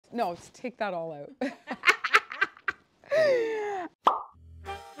No, take that all out.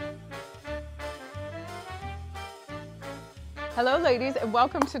 Hello ladies, and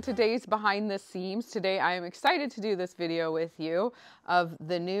welcome to today's Behind the Seams. Today I am excited to do this video with you of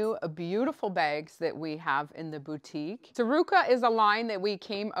the new beautiful bags that we have in the boutique. Soruka is a line that we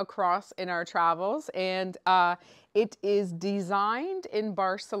came across in our travels, and it is designed in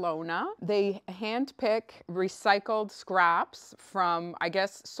Barcelona. They handpick recycled scraps from, I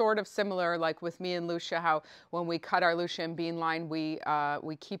guess, sort of similar like with me and Lousje, how when we cut our Lousje and Bean line, we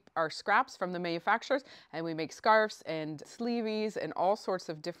keep our scraps from the manufacturers and we make scarves and sleeves and all sorts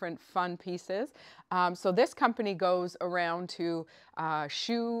of different fun pieces. So this company goes around to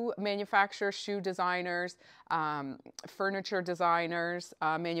shoe manufacturers, shoe designers, furniture designers,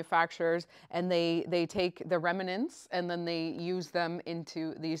 manufacturers, and they take the remnants and then they use them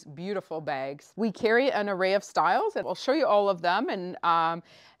into these beautiful bags. We carry an array of styles, and I'll show you all of them, and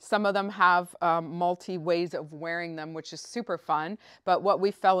some of them have multi ways of wearing them, which is super fun. But what we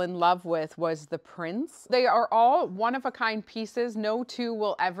fell in love with was the prints. They are all one-of-a-kind pieces. No two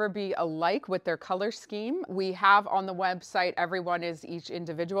will ever be alike with their color scheme. We have on the website, everyone is each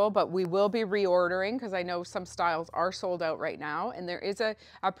individual, but we will be reordering because I know some styles are sold out right now, and there is a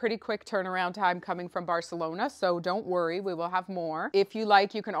pretty quick turnaround time coming from Barcelona, so don't worry, we will have more. If you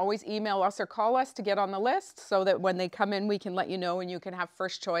like, you can always email us or call us to get on the list so that when they come in, we can let you know and you can have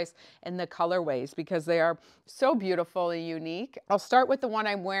first choice in the colorways because they are so beautiful and unique. I'll start with the one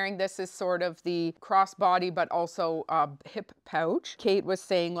I'm wearing. This is sort of the crossbody but also hip pouch. Kate was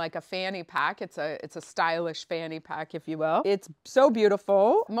saying like a fanny pack. It's a stylish fanny pack, if you will. It's so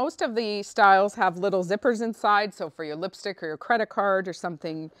beautiful. Most of the styles have little zippers inside, so for your lipstick or your credit card or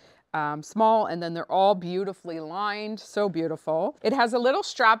something small, and then they're all beautifully lined, so beautiful. It has a little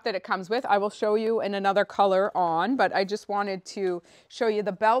strap that it comes with. I will show you in another color on, but I just wanted to show you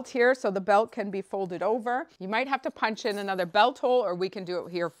the belt here, so the belt can be folded over. You might have to punch in another belt hole, or we can do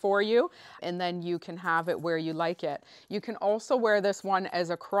it here for you, and then you can have it where you like it. You can also wear this one as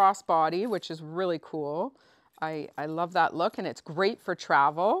a crossbody, which is really cool. I love that look, and it's great for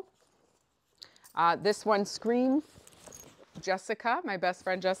travel. This one screams Jessica, my best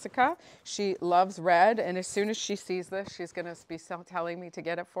friend Jessica. She loves red, and as soon as she sees this, she's going to be telling me to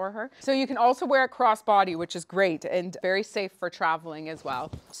get it for her. So you can also wear it crossbody, which is great and very safe for traveling as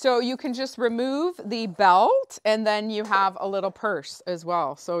well. So you can just remove the belt, and then you have a little purse as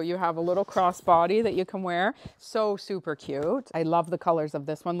well. So you have a little crossbody that you can wear. So super cute. I love the colors of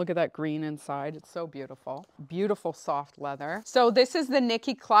this one. Look at that green inside. It's so beautiful. Beautiful soft leather. So this is the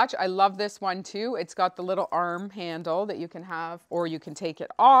Nikki clutch. I love this one too. It's got the little arm handle that you can have, or you can take it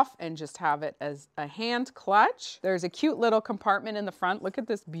off and just have it as a hand clutch. There's a cute little compartment in the front. Look at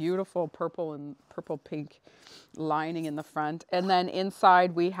this beautiful purple and purple pink lining in the front. And then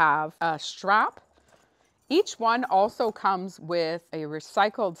inside we have a strap. Each one also comes with a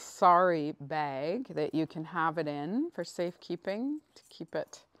recycled sari bag that you can have it in for safekeeping, to keep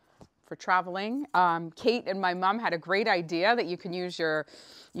it for traveling. Kate and my mom had a great idea that you can use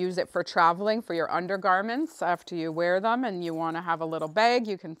it for traveling for your undergarments after you wear them and you want to have a little bag.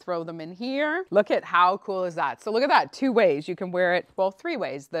 You can throw them in here. Look at how cool is that. So look at that, 2 ways. You can wear it, well, 3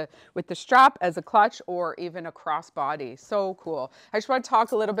 ways, with the strap as a clutch or even a crossbody. So cool. I just want to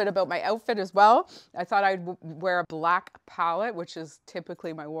talk a little bit about my outfit as well. I thought I'd wear a black palette, which is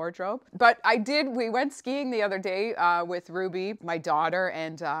typically my wardrobe. But we went skiing the other day with Ruby, my daughter,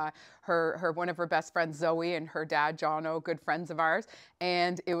 and one of her best friends, Zoe, and her dad, Jono, good friends of ours.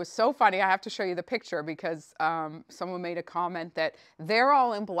 And it was so funny. I have to show you the picture because someone made a comment that they're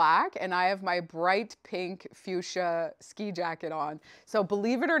all in black and I have my bright pink fuchsia ski jacket on. So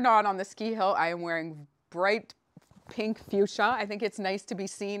believe it or not, on the ski hill, I am wearing bright pink fuchsia. I think it's nice to be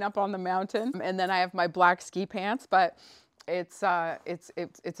seen up on the mountain. And then I have my black ski pants, but it's a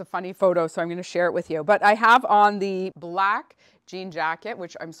funny photo, so I'm going to share it with you. But I have on the black jean jacket,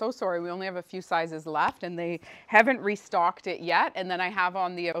 which I'm so sorry, we only have a few sizes left and they haven't restocked it yet. And then I have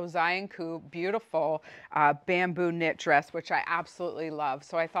on the Ozayanku beautiful bamboo knit dress, which I absolutely love.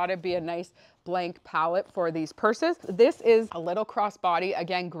 So I thought it'd be a nice blank palette for these purses. This is a little crossbody,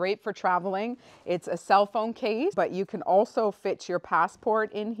 again, great for traveling. It's a cell phone case, but you can also fit your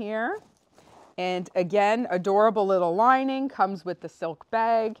passport in here. And again, adorable little lining, comes with the silk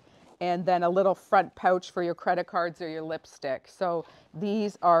bag, and then a little front pouch for your credit cards or your lipstick. So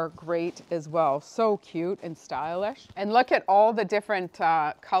These are great as well. So cute and stylish. And look at all the different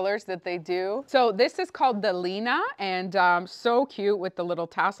colors that they do. So this is called the Lena, and so cute with the little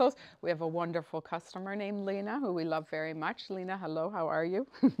tassels. We have a wonderful customer named Lena who we love very much. Lena, hello, how are you?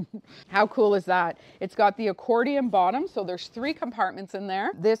 How cool is that? It's got the accordion bottom, so there's 3 compartments in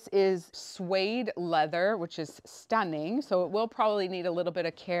there. This is suede leather, which is stunning. So it will probably need a little bit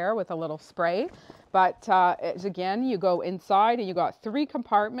of care with a little spray. But again, you go inside and you got 3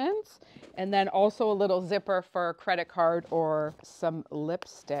 compartments, and then also a little zipper for a credit card or some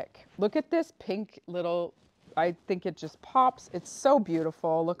lipstick. Look at this pink little, I think it just pops. It's so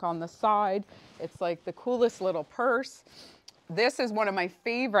beautiful. Look on the side. It's like the coolest little purse. This is one of my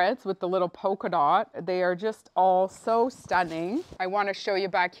favorites with the little polka dot. They are just all so stunning. I want to show you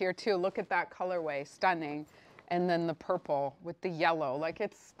back here too. Look at that colorway, stunning. And then the purple with the yellow, like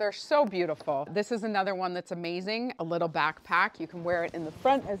they're so beautiful. This is another one that's amazing, a little backpack. You can wear it in the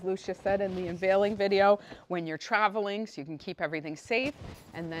front, as Lousje said in the unveiling video, when you're traveling, so you can keep everything safe.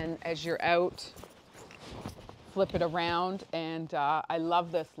 And then as you're out, flip it around, and I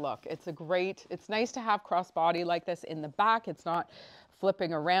love this look. It's nice to have crossbody like this in the back. It's not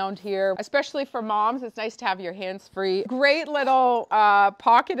flipping around here, especially for moms. It's nice to have your hands free. Great little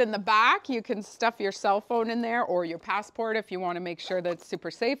pocket in the back. You can stuff your cell phone in there or your passport if you want to make sure that it's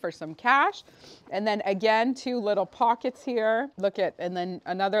super safe, or some cash. And then again, 2 little pockets here. Look at, and then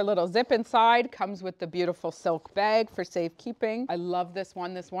another little zip inside. Comes with the beautiful silk bag for safekeeping. I love this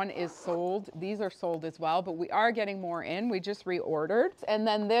one. This one is sold. These are sold as well, but we are getting more in. We just reordered. And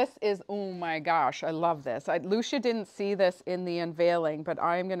then this is, oh my gosh, I love this. Lousje didn't see this in the unveiling, but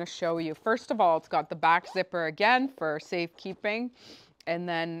I'm going to show you. First of all, it's got the back zipper again for safekeeping. And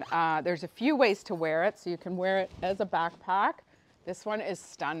then there's a few ways to wear it. So you can wear it as a backpack. This one is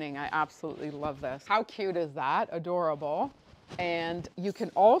stunning. I absolutely love this. How cute is that? Adorable. And you can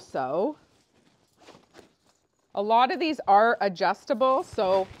also, a lot of these are adjustable.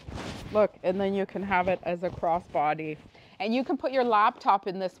 So look, and then you can have it as a crossbody. And you can put your laptop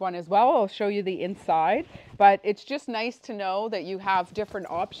in this one as well. I'll show you the inside, but it's just nice to know that you have different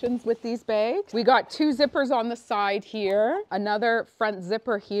options with these bags. We got 2 zippers on the side here, another front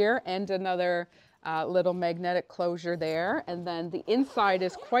zipper here, and another little magnetic closure there. And then the inside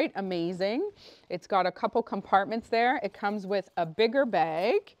is quite amazing. It's got a couple compartments there. It comes with a bigger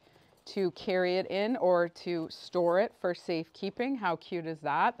bag to carry it in or to store it for safekeeping. How cute is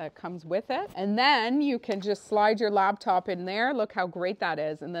that? That comes with it. And then you can just slide your laptop in there. Look how great that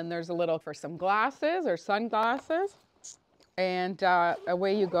is. And then there's a little for some glasses or sunglasses. And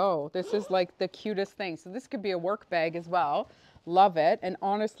away you go. This is like the cutest thing. So this could be a work bag as well. Love it. And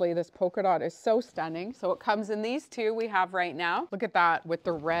honestly, this polka dot is so stunning. So it comes in these 2 we have right now. Look at that with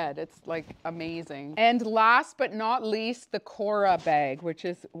the red. It's like amazing. And last but not least, the Cora bag, which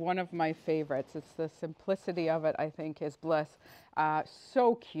is one of my favorites. It's the simplicity of it, I think, is bliss.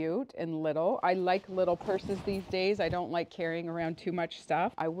 So cute and little. I like little purses these days. I don't like carrying around too much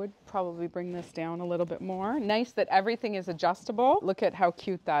stuff. I would probably bring this down a little bit more. Nice that everything is adjustable. Look at how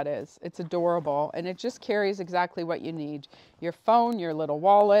cute that is. It's adorable, and it just carries exactly what you need. Your phone, your little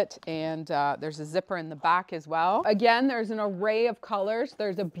wallet, and there's a zipper in the back as well. Again, there's an array of colors.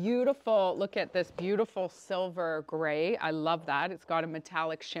 There's a beautiful, look at this beautiful silver gray. I love that. It's got a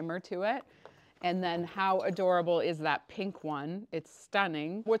metallic shimmer to it. And then how adorable is that pink one? It's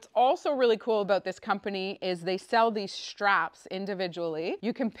stunning. What's also really cool about this company is they sell these straps individually.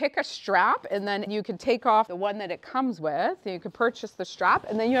 You can pick a strap, and then you can take off the one that it comes with. You can purchase the strap,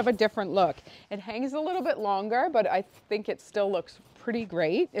 and then you have a different look. It hangs a little bit longer, but I think it still looks pretty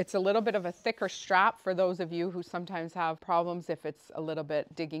great. It's a little bit of a thicker strap for those of you who sometimes have problems if it's a little bit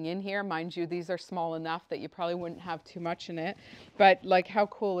digging in here. Mind you, these are small enough that you probably wouldn't have too much in it. But like, how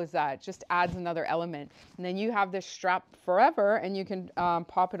cool is that? Just adds another element. And then you have this strap forever, and you can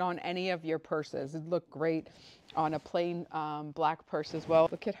pop it on any of your purses. It'd look great on a plain black purse as well.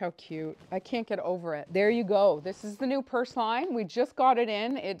 Look at how cute. I can't get over it. There you go. This is the new purse line. We just got it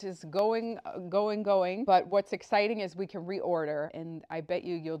in. It is going. But what's exciting is we can reorder, and I bet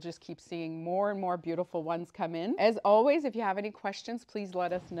you'll just keep seeing more and more beautiful ones come in. As always, if you have any questions, please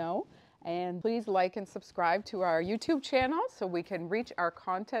let us know. And please like and subscribe to our YouTube channel so we can reach our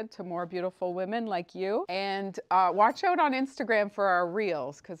content to more beautiful women like you. And watch out on Instagram for our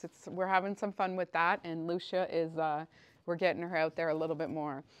reels, because we're having some fun with that. And Lousje is, we're getting her out there a little bit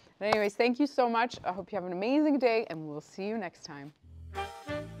more. But anyways, thank you so much. I hope you have an amazing day, and we'll see you next time.